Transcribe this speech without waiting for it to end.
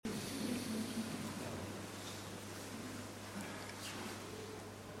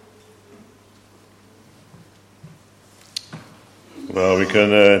Well, we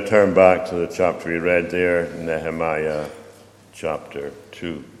can turn back to the chapter we read there, Nehemiah chapter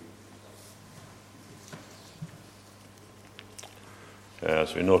 2.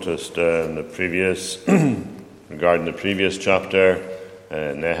 As we noticed in the previous, regarding the previous chapter,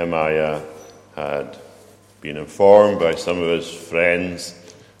 Nehemiah had been informed by some of his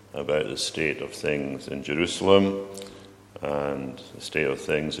friends about the state of things in Jerusalem, and the state of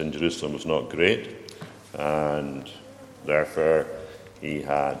things in Jerusalem was not great, and therefore he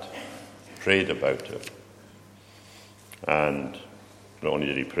had prayed about it. And not only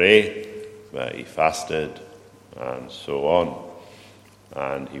did he pray, but he fasted and so on.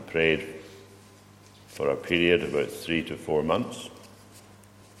 And he prayed for a period of about 3 to 4 months.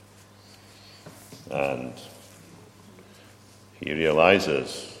 And he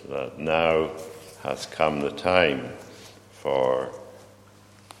realizes that now has come the time for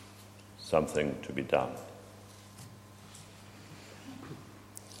something to be done.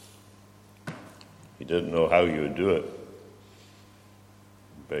 He didn't know how he would do it,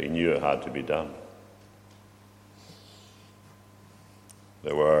 but he knew it had to be done.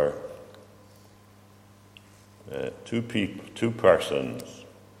 There were two persons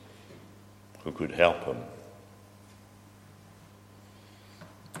who could help him,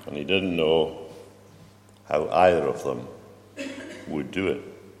 and he didn't know how either of them would do it.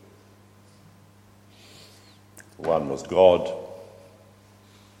 One was God.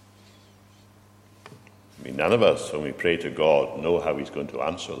 I mean, none of us, when we pray to God, know how he's going to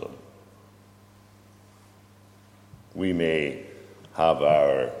answer them. We may have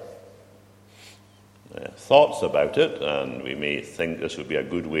our thoughts about it, and we may think this would be a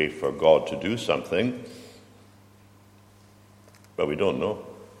good way for God to do something, but we don't know.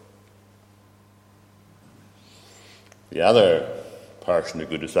 The other person who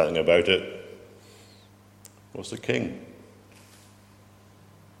could do something about it was the king.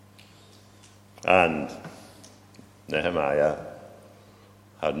 And Nehemiah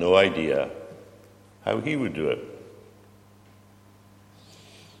had no idea how he would do it.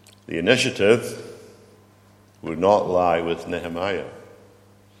 The initiative would not lie with Nehemiah.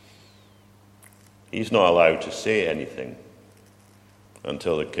 He's not allowed to say anything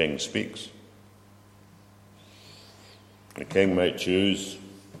until the king speaks. The king might choose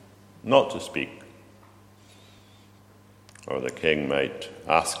not to speak, or the king might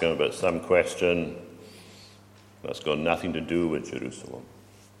ask him about some question that's got nothing to do with Jerusalem.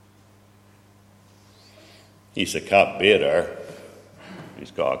 He's a cupbearer.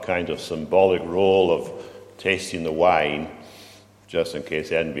 He's got a kind of symbolic role of tasting the wine, just in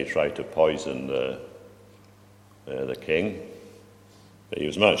case enemy tried to poison the king. But he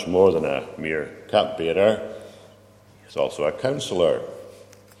was much more than a mere cupbearer. He's also a counselor.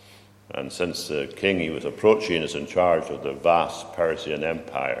 And since the king he was approaching is in charge of the vast Persian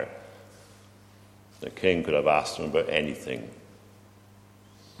Empire, the king could have asked him about anything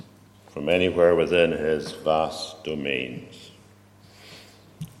from anywhere within his vast domains.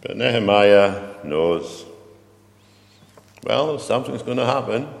 But Nehemiah knows, well, if something's going to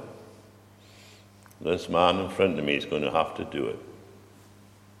happen, this man in front of me is going to have to do it.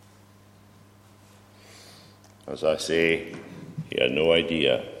 As I say, he had no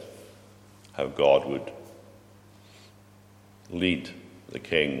idea how God would lead the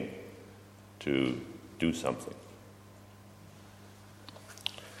king to do something.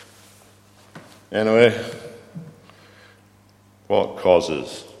 Anyway, what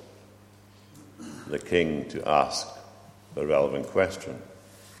causes the king to ask the relevant question?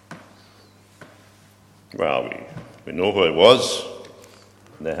 Well, we know what it was.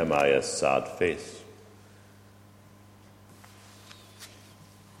 Nehemiah's sad face.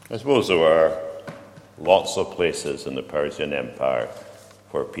 I suppose there were lots of places in the Persian Empire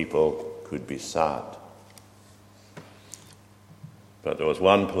where people could be sad. But there was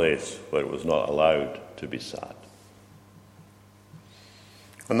one place where it was not allowed to be sad.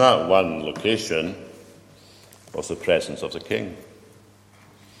 And that one location was the presence of the king.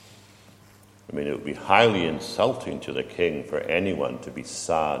 I mean, it would be highly insulting to the king for anyone to be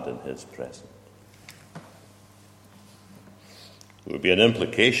sad in his presence. It would be an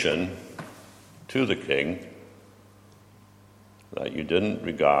implication to the king that you didn't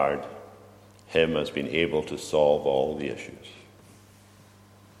regard him as being able to solve all the issues.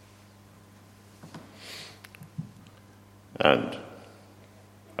 And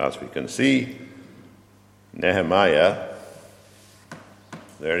as we can see, Nehemiah,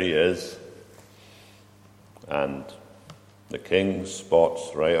 there he is, and the king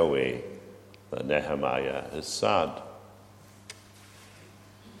spots right away that Nehemiah is sad.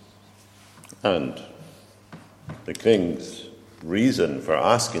 And the king's reason for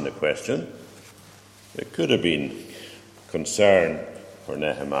asking the question. It could have been concern for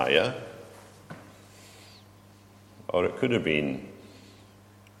Nehemiah, or it could have been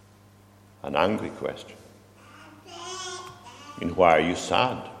an angry question. I mean, why are you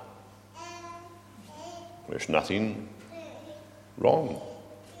sad? There's nothing wrong.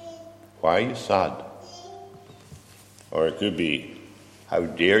 Why are you sad? Or it could be, how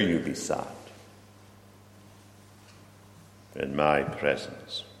dare you be sad in my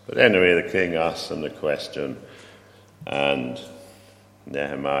presence? But anyway, the king asks him the question, and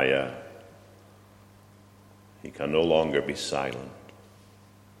Nehemiah, he can no longer be silent.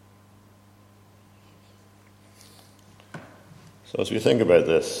 So as we think about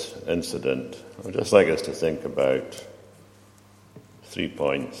this incident, I'd just like us to think about 3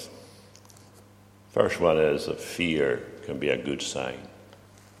 points. First one is that fear can be a good sign.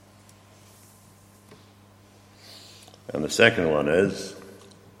 And the second one is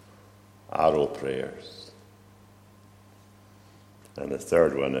arrow prayers. And the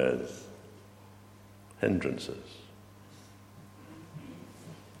third one is hindrances.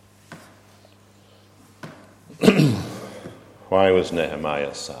 Why was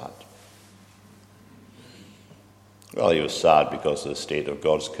Nehemiah sad? Well, he was sad because of the state of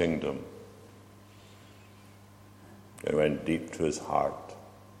God's kingdom. It went deep to his heart.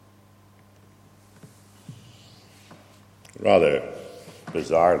 Rather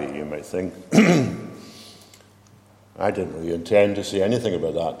bizarrely, you might think, I didn't really intend to say anything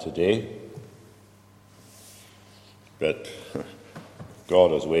about that today. But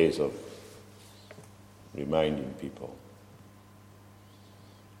God has ways of reminding people.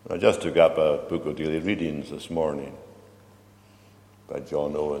 I just took up a book of daily readings this morning by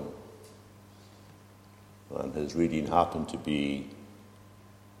John Owen. And his reading happened to be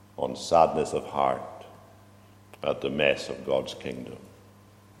on sadness of heart at the mess of God's kingdom.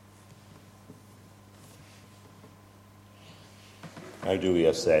 How do we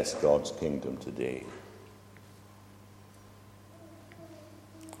assess God's kingdom today?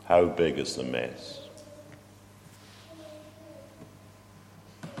 How big is the mess?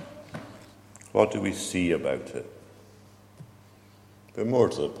 What do we see about it? But more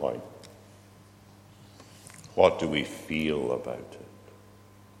to the point, what do we feel about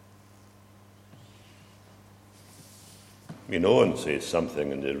it? Owen says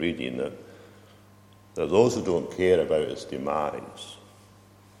something in the reading that those who don't care about its demise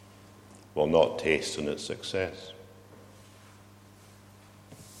will not taste in its success.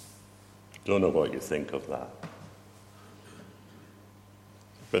 Don't know what you think of that.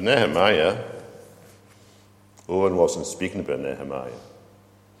 But Nehemiah, Owen wasn't speaking about Nehemiah.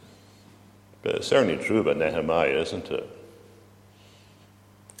 But it's certainly true about Nehemiah, isn't it?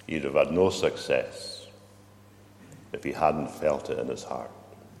 He'd have had no success if he hadn't felt it in his heart.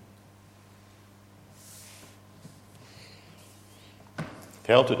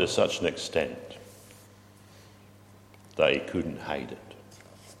 Felt it to such an extent that he couldn't hide it.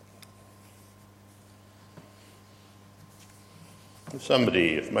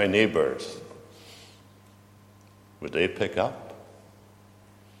 If my neighbours, would they pick up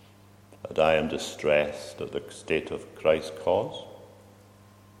that I am distressed at the state of Christ's cause?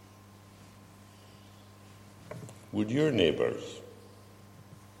 Would your neighbours,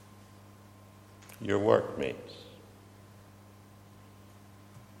 your workmates,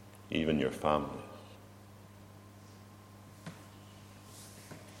 even your families?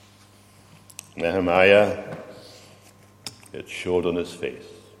 Nehemiah, it showed on his face.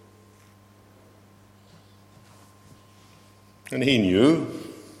 And he knew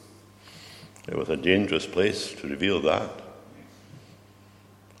it was a dangerous place to reveal that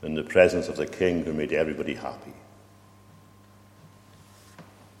in the presence of the king who made everybody happy.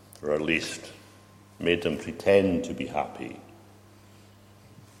 Or at least made them pretend to be happy.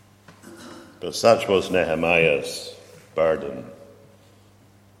 But such was Nehemiah's burden.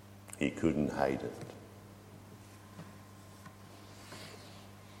 He couldn't hide it.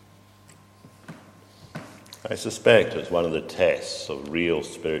 I suspect it's one of the tests of real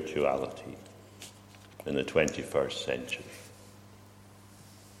spirituality in the 21st century.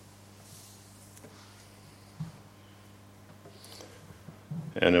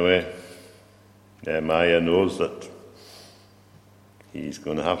 Anyway, Nehemiah knows that he's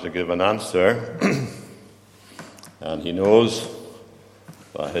going to have to give an answer, and he knows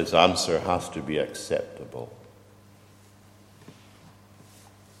that his answer has to be acceptable.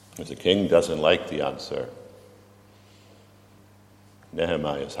 If the king doesn't like the answer,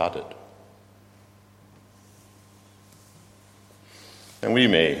 Nehemiah's had it. And we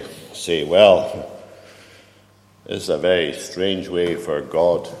may say, well, This is a very strange way for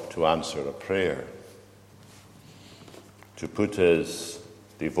God to answer a prayer, to put his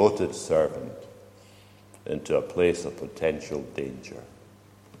devoted servant into a place of potential danger.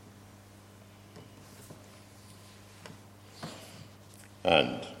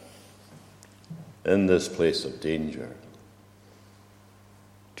 And in this place of danger,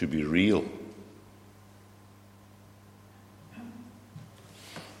 to be real.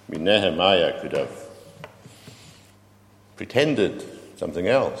 Nehemiah could have pretended something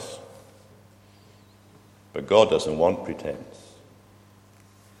else, but God doesn't want pretense.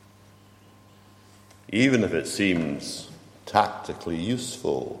 Even if it seems tactically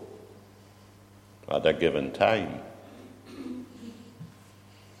useful at a given time,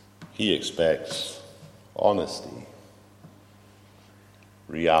 he expects honesty,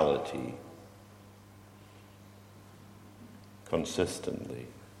 reality, consistently.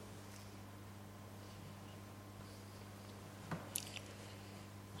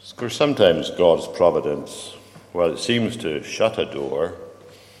 Because sometimes God's providence, while it seems to shut a door,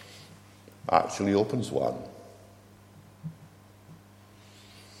 actually opens one.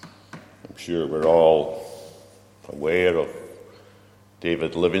 I'm sure we're all aware of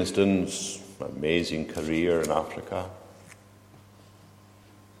David Livingstone's amazing career in Africa.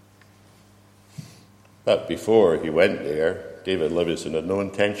 But before he went there, David Livingstone had no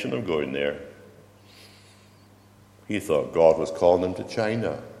intention of going there. He thought God was calling him to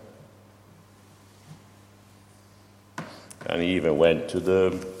China. And he even went to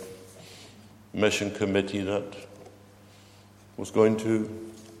the mission committee that was going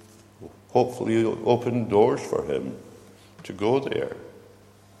to hopefully open doors for him to go there.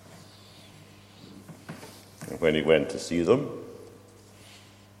 And when he went to see them,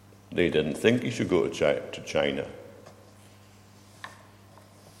 they didn't think he should go to China.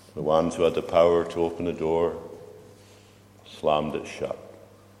 The ones who had the power to open the door slammed it shut.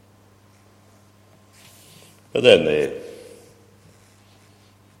 But then they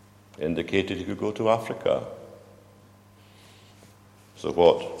indicated he could go to Africa. So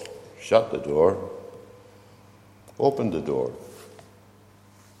what shut the door opened the door.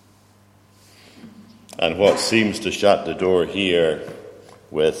 And what seems to shut the door here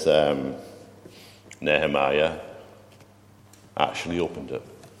with Nehemiah actually opened it.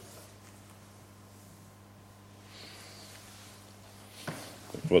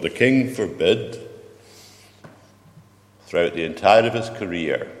 For the king forbid, throughout the entire of his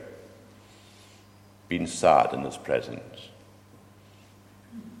career, being sad in his presence,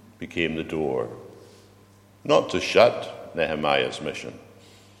 became the door, not to shut Nehemiah's mission,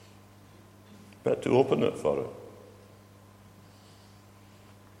 but to open it for him.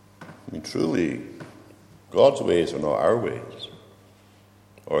 I mean, truly, God's ways are not our ways,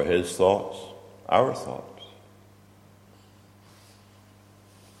 or his thoughts, our thoughts.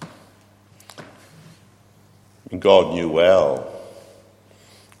 And God knew well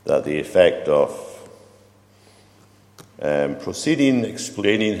that the effect of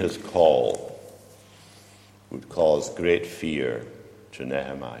explaining his call would cause great fear to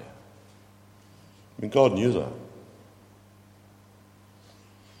Nehemiah. I mean, God knew that.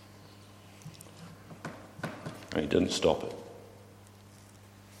 And he didn't stop it.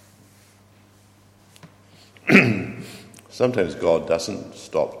 Sometimes God doesn't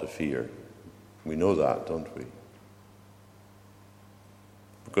stop the fear. We know that, don't we?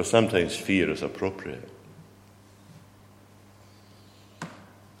 Because sometimes fear is appropriate.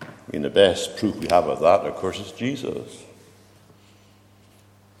 I mean, the best proof we have of that, of course, is Jesus.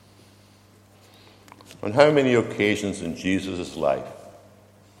 On how many occasions in Jesus' life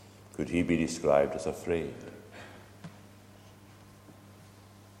could he be described as afraid?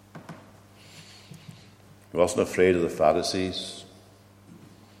 He wasn't afraid of the Pharisees.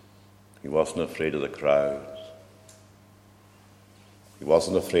 He wasn't afraid of the crowds. He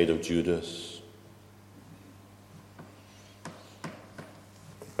wasn't afraid of Judas.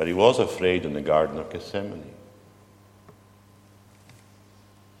 But he was afraid in the Garden of Gethsemane.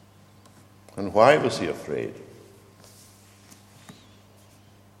 And why was he afraid?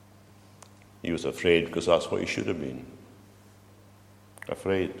 He was afraid because that's what he should have been.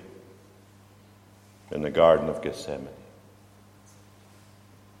 Afraid in the Garden of Gethsemane.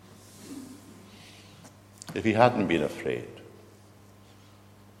 If he hadn't been afraid,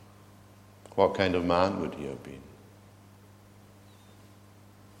 what kind of man would he have been?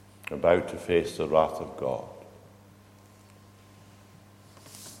 About to face the wrath of God.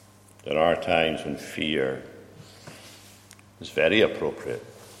 There are times when fear is very appropriate.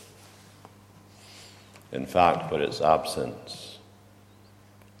 In fact, for its absence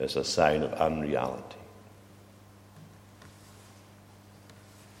is a sign of unreality.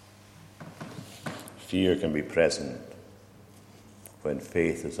 fear can be present when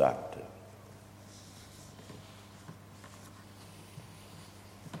faith is active.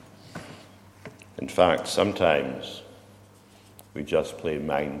 In fact, sometimes we just play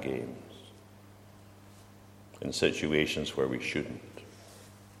mind games in situations where we shouldn't.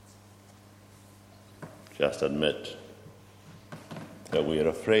 Just admit that we are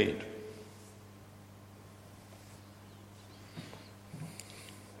afraid.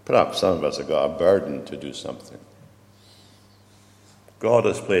 Perhaps some of us have got a burden to do something. God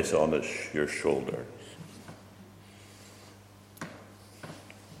has placed it on your shoulders.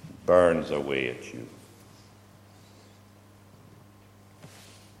 Burns away at you.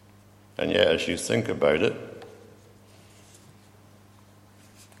 And yet, as you think about it,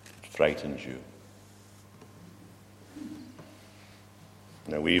 it frightens you.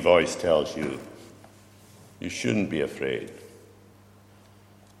 Now, wee voice tells you, you shouldn't be afraid.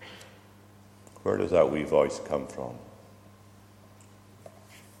 Where does that wee voice come from?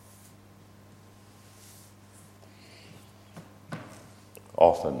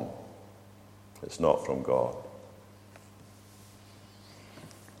 Often, it's not from God.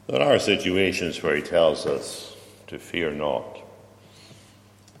 There are situations where he tells us to fear not.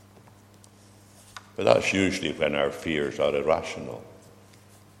 But that's usually when our fears are irrational.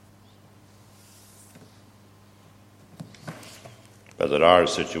 But there are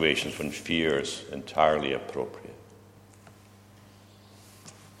situations when fear is entirely appropriate.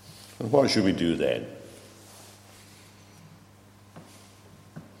 And what should we do then?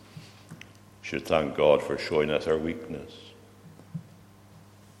 We should thank God for showing us our weakness.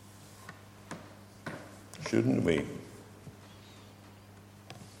 Shouldn't we?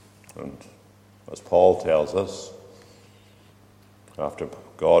 And as Paul tells us, after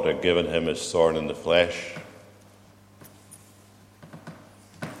God had given him his thorn in the flesh,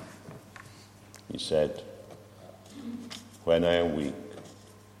 he said, when I am weak,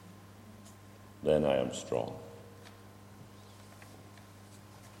 then I am strong.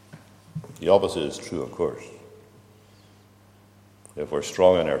 The opposite is true, of course. If we're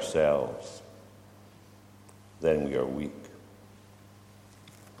strong in ourselves, then we are weak.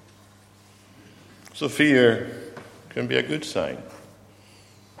 So fear can be a good sign.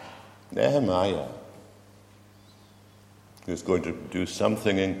 Nehemiah, who's going to do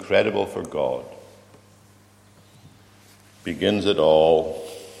something incredible for God, begins it all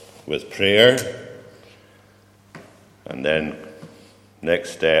with prayer, and then,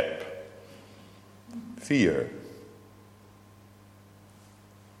 next step, fear.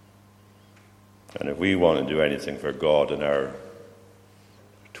 And if we want to do anything for God in our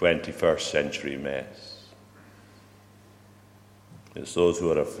 21st century mess, it's those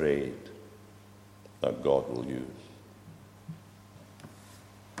who are afraid that God will use.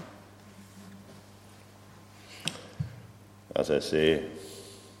 As I say,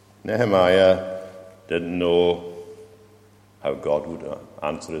 Nehemiah didn't know how God would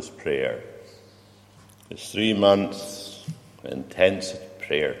answer his prayer. It's 3 months intense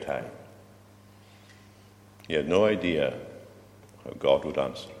prayer time. He had no idea how God would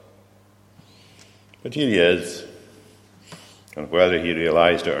answer. But here he is, and whether he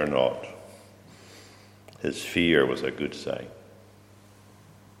realized it or not, his fear was a good sign.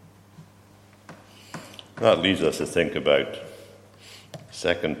 That leads us to think about the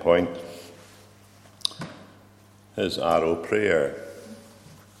second point, his arrow prayer.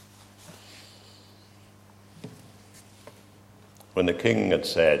 When the king had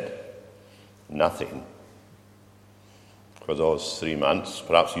said nothing for those 3 months,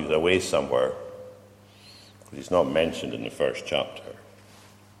 perhaps he was away somewhere, because he's not mentioned in the first chapter.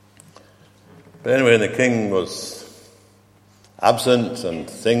 But anyway, the king was absent and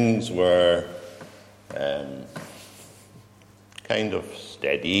things were kind of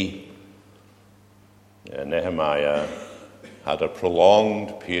steady. Nehemiah had a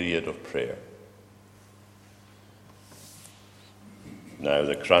prolonged period of prayer. Now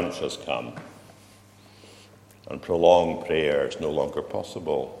the crunch has come, and prolonged prayer is no longer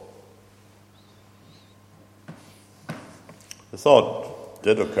possible. The thought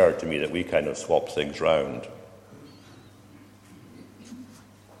did occur to me that we kind of swap things round.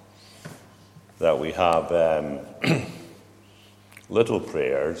 That we have little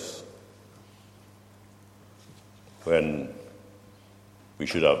prayers when we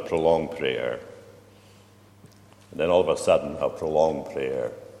should have prolonged prayer. And then all of a sudden have prolonged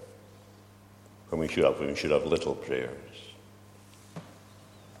prayer when we should have little prayers.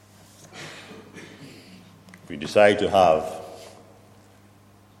 If we decide to have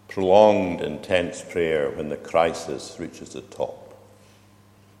prolonged, intense prayer when the crisis reaches the top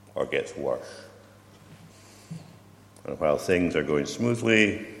or gets worse, And while things are going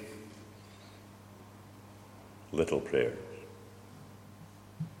smoothly, little prayers.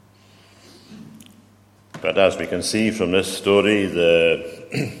 But as we can see from this story,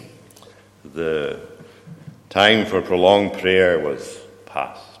 the time for prolonged prayer was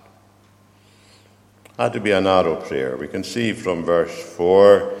past. It had to be a narrow prayer. We can see from verse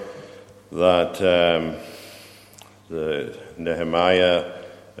 4 that Nehemiah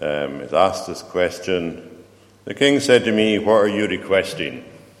is asked this question. The king said to me, "What are you requesting?"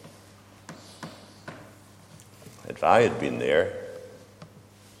 If I had been there,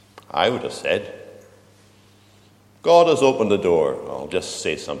 I would have said, "God has opened the door. I'll just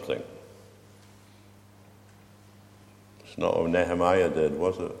say something." It's not what Nehemiah did,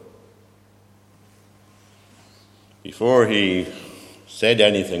 was it? Before he said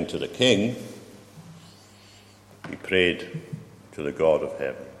anything to the king, he prayed to the God of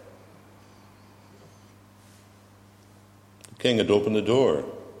heaven. The king had opened the door.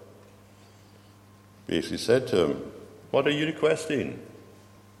 Basically said to him, "What are you requesting?"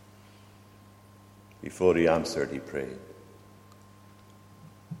 Before he answered, he prayed.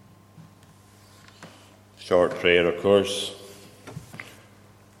 Short prayer, of course.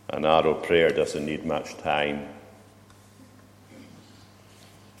 A narrow prayer doesn't need much time.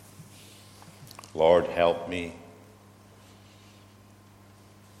 Lord, help me.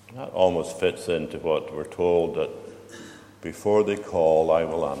 That almost fits into what we're told, that before they call, I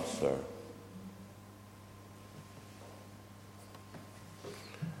will answer.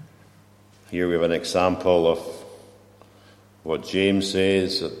 Here we have an example of what James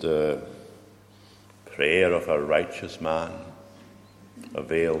says, that the prayer of a righteous man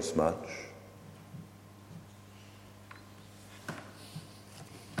avails much.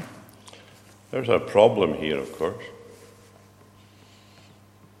 There's a problem here, of course.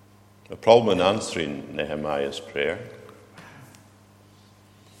 A problem in answering Nehemiah's prayer.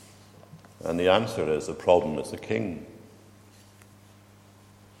 And the answer is the problem is the king.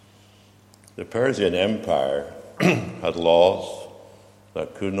 The Persian Empire had laws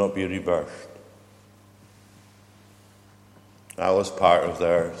that could not be reversed. That was part of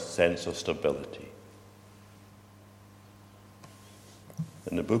their sense of stability.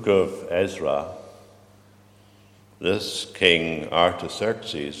 In the book of Ezra, this king,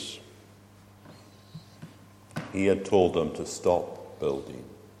 Artaxerxes, he had told them to stop building.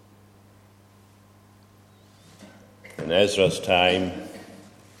 In Ezra's time,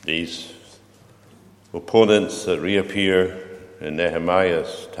 these opponents that reappear in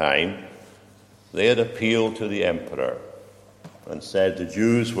Nehemiah's time, they had appealed to the emperor and said the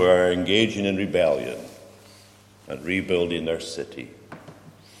Jews were engaging in rebellion and rebuilding their city,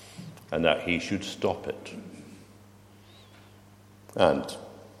 and that he should stop it. And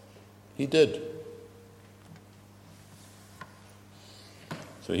he did.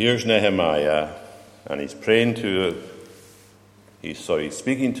 So here's Nehemiah, and he's speaking to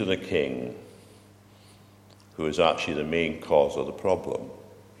the king, who is actually the main cause of the problem.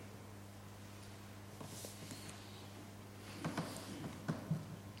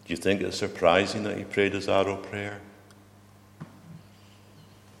 Do you think it's surprising that he prayed his arrow prayer?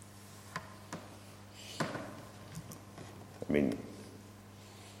 I mean,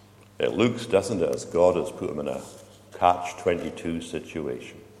 it looks, doesn't it, as God has put him in a catch-22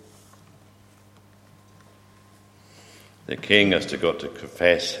 situation. The king has got to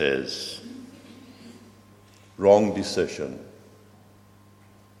confess his wrong decision,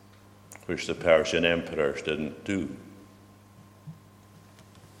 which the Persian emperors didn't do.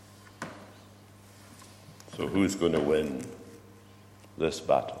 So who's going to win this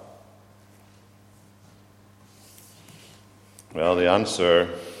battle? Well, the answer,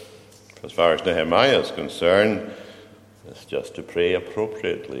 as far as Nehemiah is concerned, is just to pray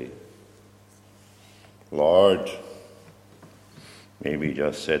appropriately. Lord, maybe he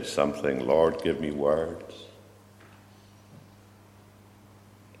just said something, Lord, give me words.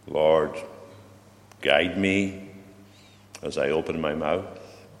 Lord, guide me as I open my mouth.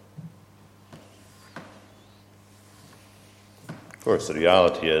 Of course, the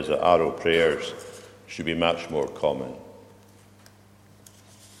reality is that arrow prayers should be much more common.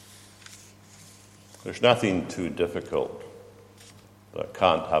 There's nothing too difficult that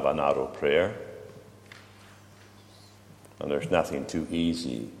can't have an arrow prayer, and there's nothing too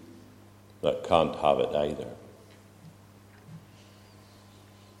easy that can't have it either.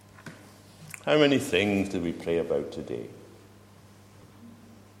 How many things do we pray about today?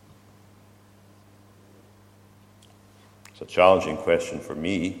 It's a challenging question for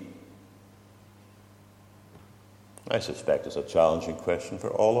me. I suspect it's a challenging question for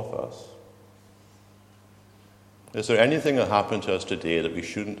all of us. Is there anything that happened to us today that we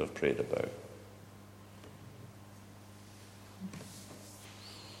shouldn't have prayed about?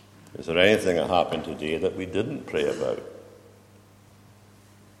 Is there anything that happened today that we didn't pray about?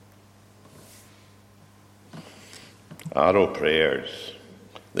 Arrow prayers,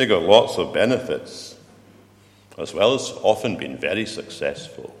 they got lots of benefits, as well as often being very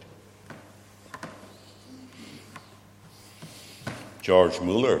successful. George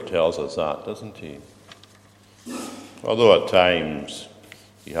Mueller tells us that, doesn't he? Although at times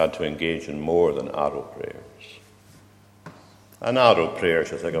he had to engage in more than arrow prayers. An arrow prayer is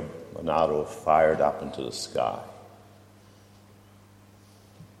just like an arrow fired up into the sky.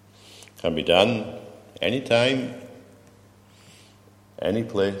 Can be done anytime, any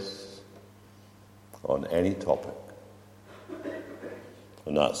place, on any topic.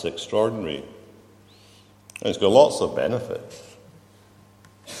 And that's extraordinary. And it's got lots of benefits.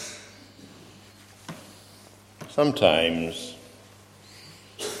 Sometimes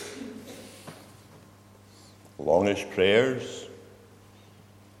longish prayers,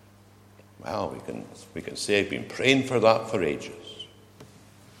 well, we can say I've been praying for that for ages.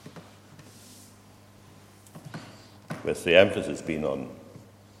 With the emphasis being on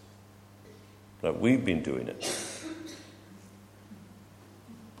that we've been doing it.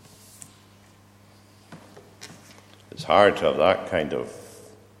 It's hard to have that kind of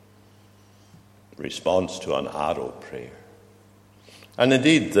response to an arrow prayer. And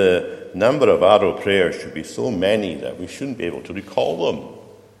indeed, the number of arrow prayers should be so many that we shouldn't be able to recall them.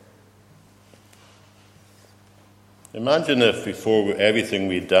 Imagine if before everything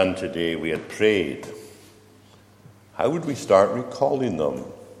we'd done today we had prayed. How would we start recalling them?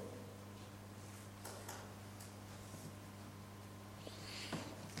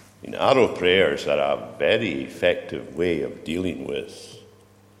 Arrow prayers are a very effective way of dealing with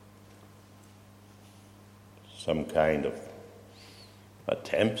some kind of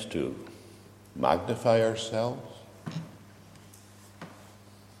attempts to magnify ourselves.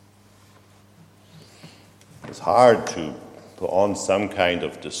 It's hard to put on some kind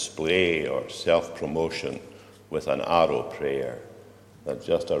of display or self-promotion with an arrow prayer that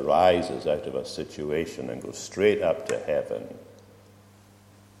just arises out of a situation and goes straight up to heaven.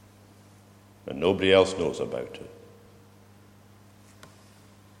 And nobody else knows about it.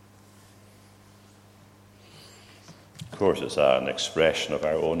 Of course, it's an expression of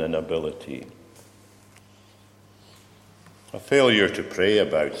our own inability. A failure to pray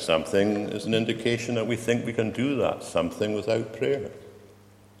about something is an indication that we think we can do that something without prayer.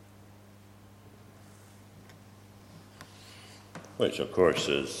 Which, of course,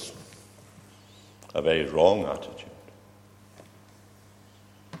 is a very wrong attitude.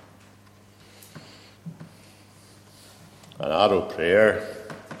 An arrow prayer,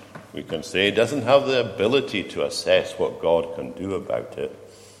 we can say, doesn't have the ability to assess what God can do about it,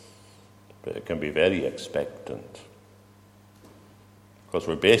 but it can be very expectant. Because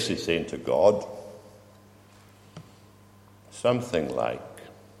we're basically saying to God something like,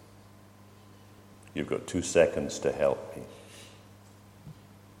 you've got 2 seconds to help me.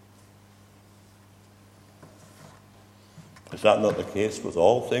 Is that not the case with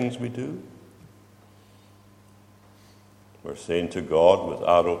all things we do? We're saying to God with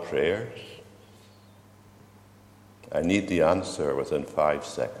arrow prayers, I need the answer within 5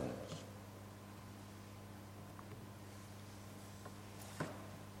 seconds.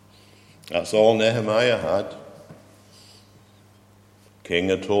 That's all Nehemiah had. King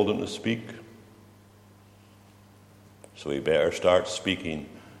had told him to speak, so he better start speaking.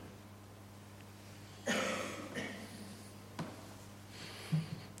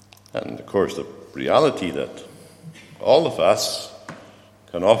 And of course, the reality that all of us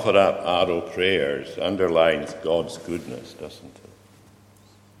can offer up arrow prayers underlines God's goodness, doesn't it?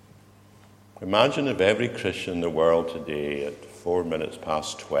 Imagine if every Christian in the world today at 4 minutes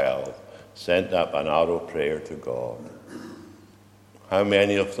past 12 sent up an arrow prayer to God. How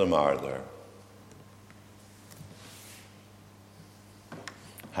many of them are there?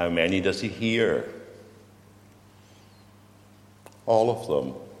 How many does he hear? All of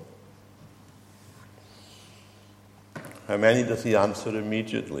them. How many does he answer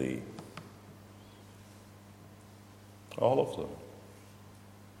immediately? All of them.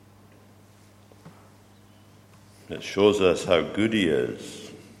 It shows us how good he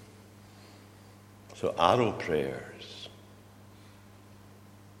is. So arrow prayers,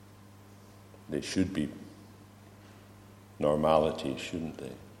 they should be normality, shouldn't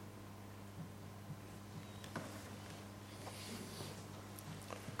they?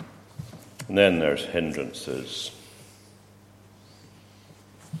 And then there's hindrances.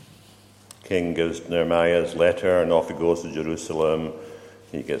 king gives Nehemiah his letter, and off he goes to Jerusalem.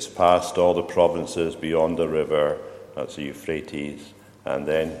 He gets past all the provinces beyond the river, that's the Euphrates, and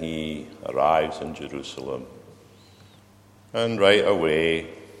then he arrives in Jerusalem. And right away,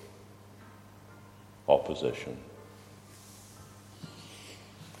 opposition.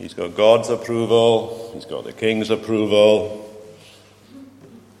 He's got God's approval, he's got the king's approval,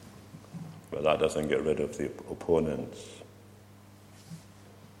 but that doesn't get rid of the opponents.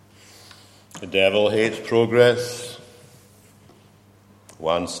 The devil hates progress.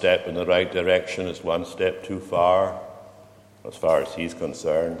 One step in the right direction is one step too far as he's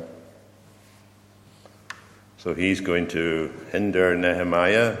concerned. So he's going to hinder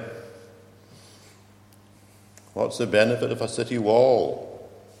Nehemiah. What's the benefit of a city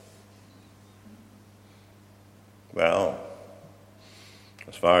wall? Well,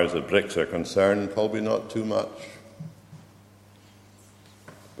 as far as the bricks are concerned, probably not too much.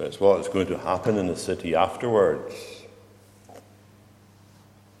 But it's what is going to happen in the city afterwards.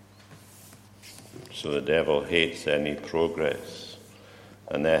 So the devil hates any progress.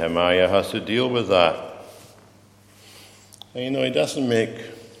 And Nehemiah has to deal with that. And he doesn't make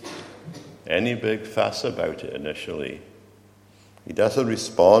any big fuss about it initially. He doesn't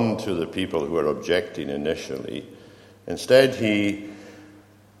respond to the people who are objecting initially. Instead, he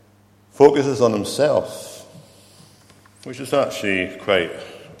focuses on himself, which is actually quite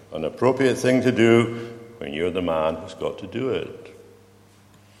an appropriate thing to do when you're the man who's got to do it.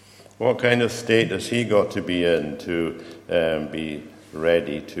 What kind of state has he got to be in to be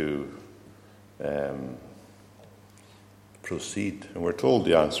ready to proceed? And we're told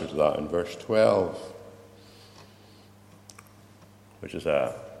the answer to that in verse 12, which is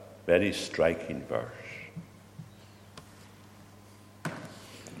a very striking verse.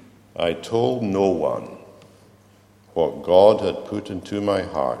 I told no one what God had put into my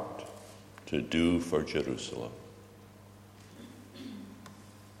heart to do for Jerusalem.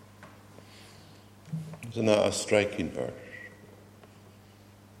 Isn't that a striking verse?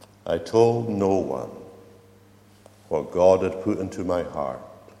 I told no one what God had put into my heart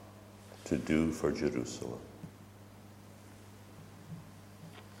to do for Jerusalem.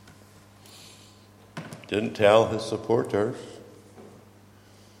 Didn't tell his supporters.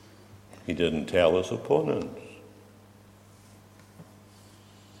 He didn't tell his opponents.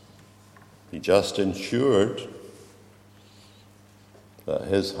 He just ensured that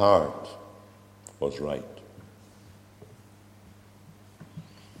his heart was right.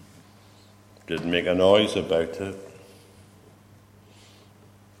 Didn't make a noise about it.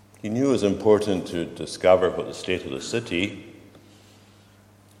 He knew it was important to discover what the state of the city,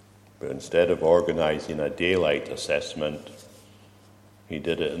 but instead of organizing a daylight assessment, he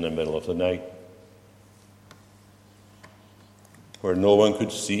did it in the middle of the night, where no one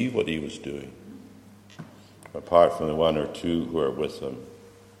could see what he was doing, apart from the one or two who were with him.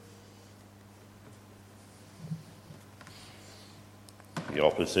 The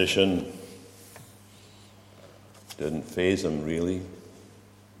opposition didn't faze him really,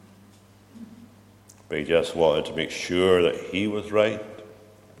 but he just wanted to make sure that he was right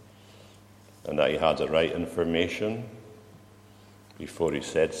and that he had the right information before he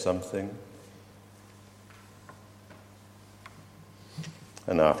said something.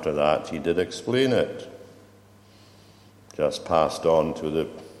 And after that, he did explain it. Just passed on to the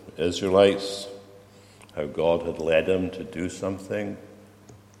Israelites how God had led him to do something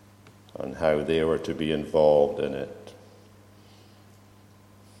and how they were to be involved in it.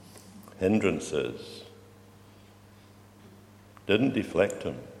 Hindrances didn't deflect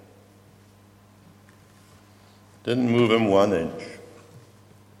him, didn't move him 1 inch.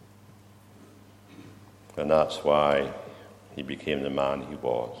 And that's why he became the man he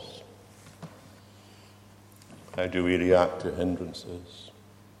was. How do we react to hindrances?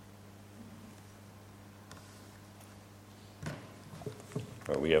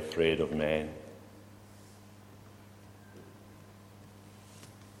 Are we afraid of men?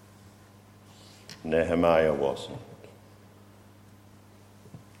 Nehemiah wasn't.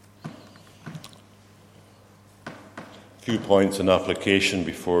 A few points in application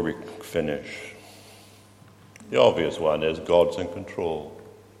before we finish. The obvious one is God's in control,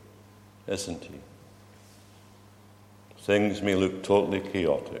 isn't he? Things may look totally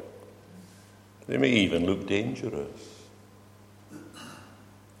chaotic. They may even look dangerous.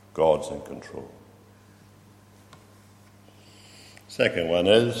 God's in control. Second one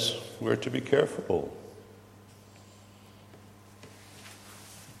is we're to be careful.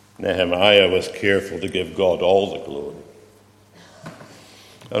 Nehemiah was careful to give God all the glory.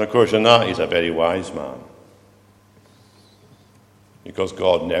 And of course in that he's a very wise man. because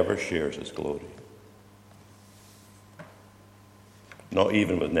God never shares his glory. Not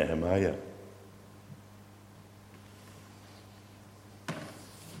even with Nehemiah.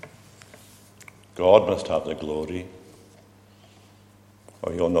 God must have the glory,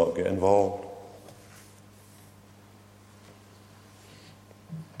 or he'll not get involved.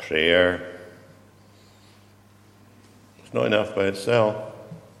 Prayer is not enough by itself.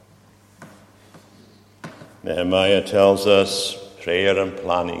 Nehemiah tells us prayer and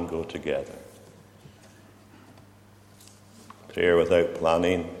planning go together. Prayer without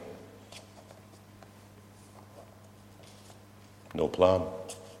planning, no plan.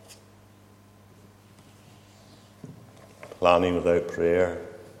 Planning without prayer,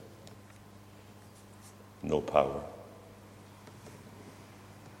 no power.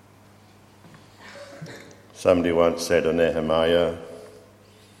 Somebody once said of Nehemiah,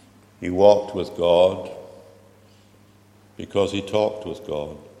 he walked with God because he talked with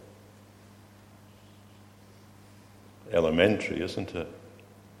God. Elementary, isn't it?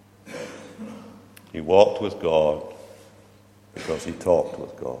 He walked with God because he talked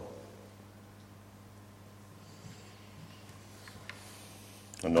with God.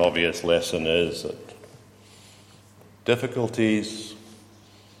 An obvious lesson is that difficulties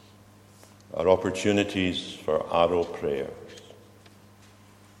are opportunities for arrow prayers.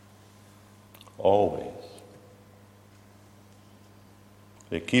 Always.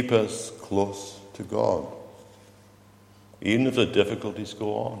 They keep us close to God, even if the difficulties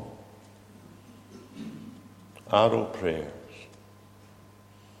go on. Arrow prayers.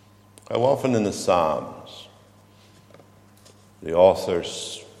 How often in the Psalms the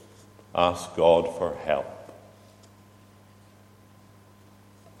authors ask God for help.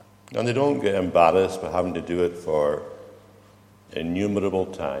 And they don't get embarrassed by having to do it for innumerable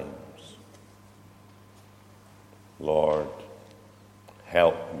times. Lord,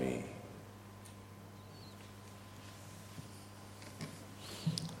 help me.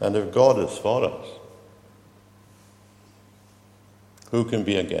 And if God is for us, who can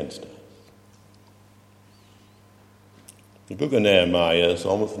be against us? The book of Nehemiah is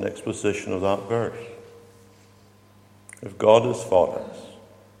almost an exposition of that verse. If God is for us,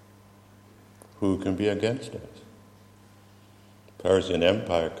 who can be against us? The Persian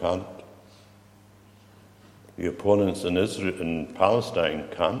Empire can't. The opponents in Israel and Palestine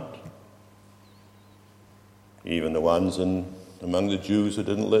can't. Even the ones among the Jews who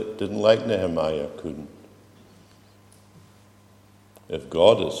didn't like Nehemiah couldn't. If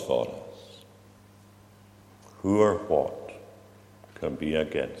God is for us, who or what can be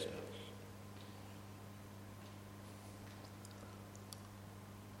against us?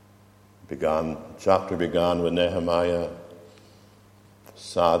 Chapter began with Nehemiah,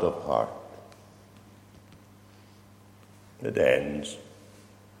 sad of heart. It ends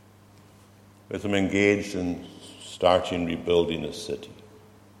with him engaged in starting rebuilding the city.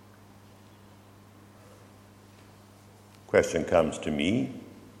 Question comes to me,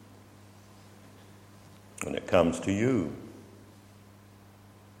 and it comes to you.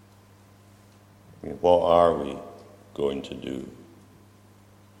 What are we going to do?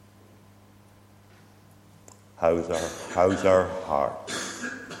 How's our heart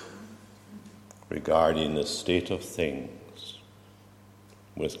regarding the state of things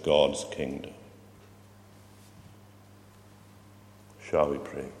with God's kingdom? Shall we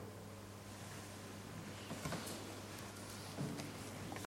pray?